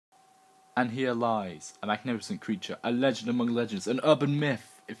And here lies a magnificent creature, a legend among legends, an urban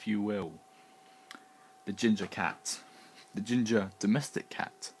myth, if you will. The ginger cat. The ginger domestic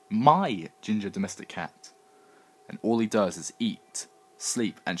cat. My ginger domestic cat. And all he does is eat,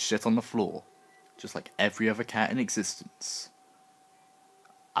 sleep, and shit on the floor. Just like every other cat in existence.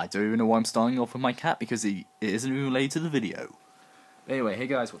 I don't even know why I'm starting off with my cat, because it isn't even related to the video. Anyway, hey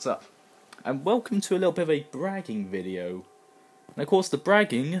guys, what's up? And welcome to a little bit of a bragging video. And of course, the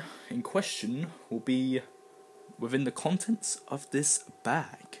bragging in question will be within the contents of this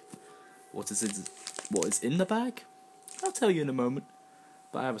bag. What is in the bag? I'll tell you in a moment.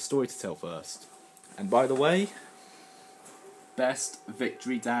 But I have a story to tell first. And by the way, best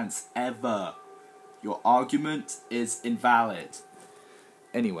victory dance ever. Your argument is invalid.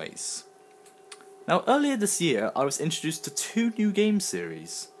 Anyways. Now, earlier this year, I was introduced to two new game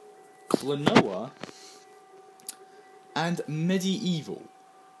series. Klonoa and Medieval.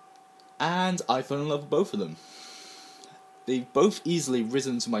 And I fell in love with both of them. They've both easily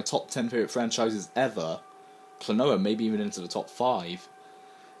risen to my top 10 favourite franchises ever. Klonoa maybe even into the top 5.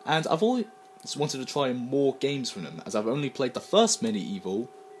 And I've always wanted to try more games from them, as I've only played the first Medieval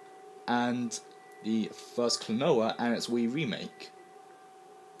and the first Klonoa and its Wii remake.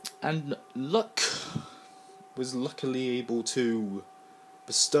 And luck was luckily able to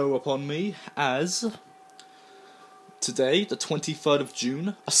bestow upon me, as today, the 23rd of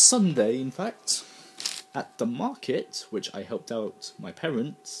June, a Sunday in fact, at the market, which I helped out my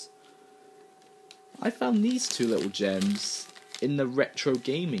parents, I found these two little gems in the retro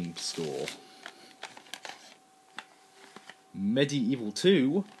gaming store. Medieval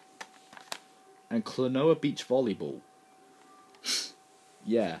 2 and Klonoa Beach Volleyball.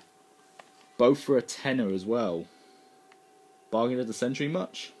 Yeah, both for a tenner as well. Bargain of the century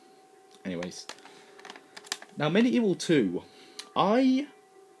much? Anyways. Now, Medieval 2, I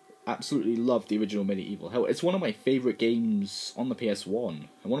absolutely love the original Medieval. Hell, it's one of my favourite games on the PS1,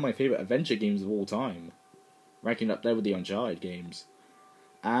 and one of my favourite adventure games of all time, ranking up there with the Uncharted games.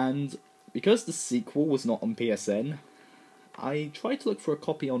 And because the sequel was not on PSN, I tried to look for a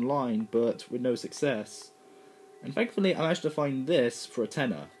copy online, but with no success. And thankfully, I managed to find this for a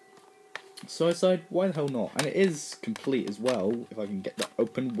tenner. So I decided, why the hell not? And it is complete as well, if I can get that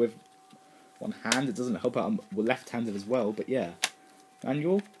open with one hand. It doesn't help out, I'm left-handed as well, but yeah.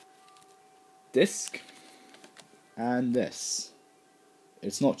 Manual, disc, and this.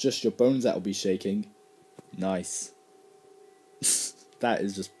 It's not just your bones that will be shaking. Nice. That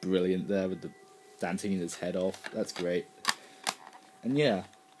is just brilliant there with the dancing his head off. That's great. And yeah.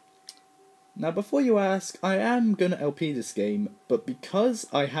 Now, before you ask, I am going to LP this game, but because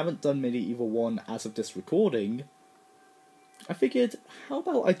I haven't done Medieval 1 as of this recording, I figured, how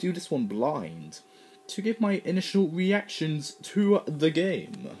about I do this one blind, to give my initial reactions to the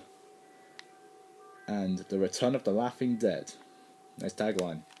game. And the Return of the Laughing Dead. Nice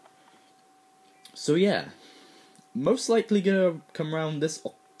tagline. So yeah, most likely gonna come around this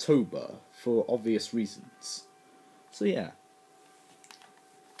October, for obvious reasons. So yeah.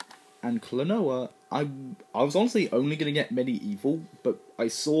 And Klonoa, I was honestly only going to get Medieval, but I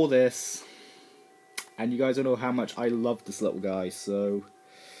saw this, and you guys don't know how much I love this little guy, so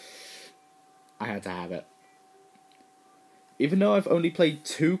I had to have it. Even though I've only played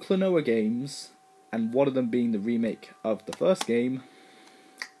 2 Klonoa games, and one of them being the remake of the first game,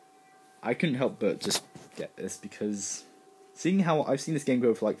 I couldn't help but just get this, because seeing how I've seen this game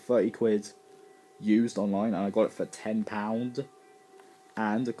go for like 30 quid used online, and I got it for £10,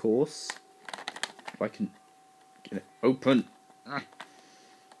 and, of course, if I can get it open.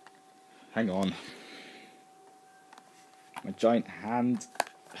 Hang on. My giant hand.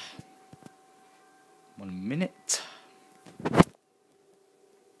 1 minute.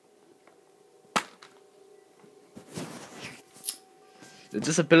 The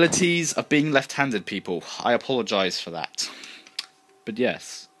disabilities of being left-handed, people. I apologise for that. But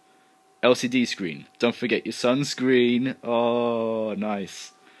yes. LCD screen. Don't forget your sunscreen. Oh,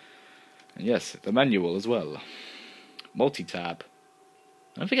 nice. And yes, the manual as well. Multi-tab.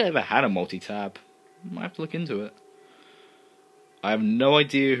 I don't think I ever had a multi-tab. Might have to look into it. I have no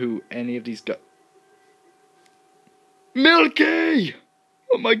idea who any of these Milky!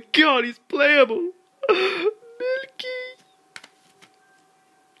 Oh my god, he's playable! Milky!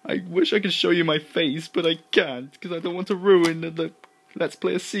 I wish I could show you my face, but I can't, because I don't want to ruin the Let's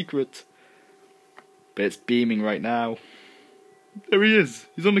Play a secret. But it's beaming right now. There he is.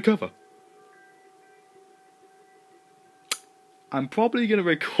 He's on the cover. I'm probably going to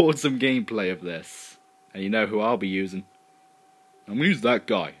record some gameplay of this. And you know who I'll be using. I'm going to use that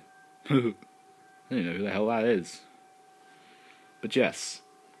guy. I don't know who the hell that is. But yes.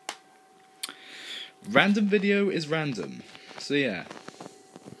 random video is random. So yeah.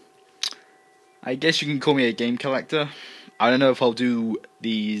 I guess you can call me a game collector. I don't know if I'll do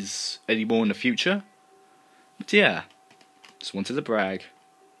these anymore in the future. But yeah. Just wanted to brag.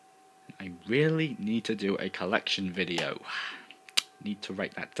 I really need to do a collection video. Need to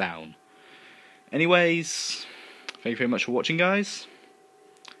write that down. Anyways, thank you very much for watching, guys.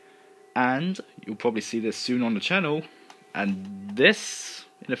 And you'll probably see this soon on the channel. And this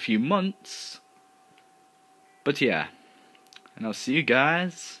in a few months. But yeah. And I'll see you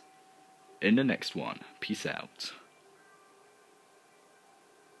guys in the next one. Peace out.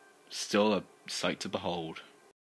 Still a sight to behold.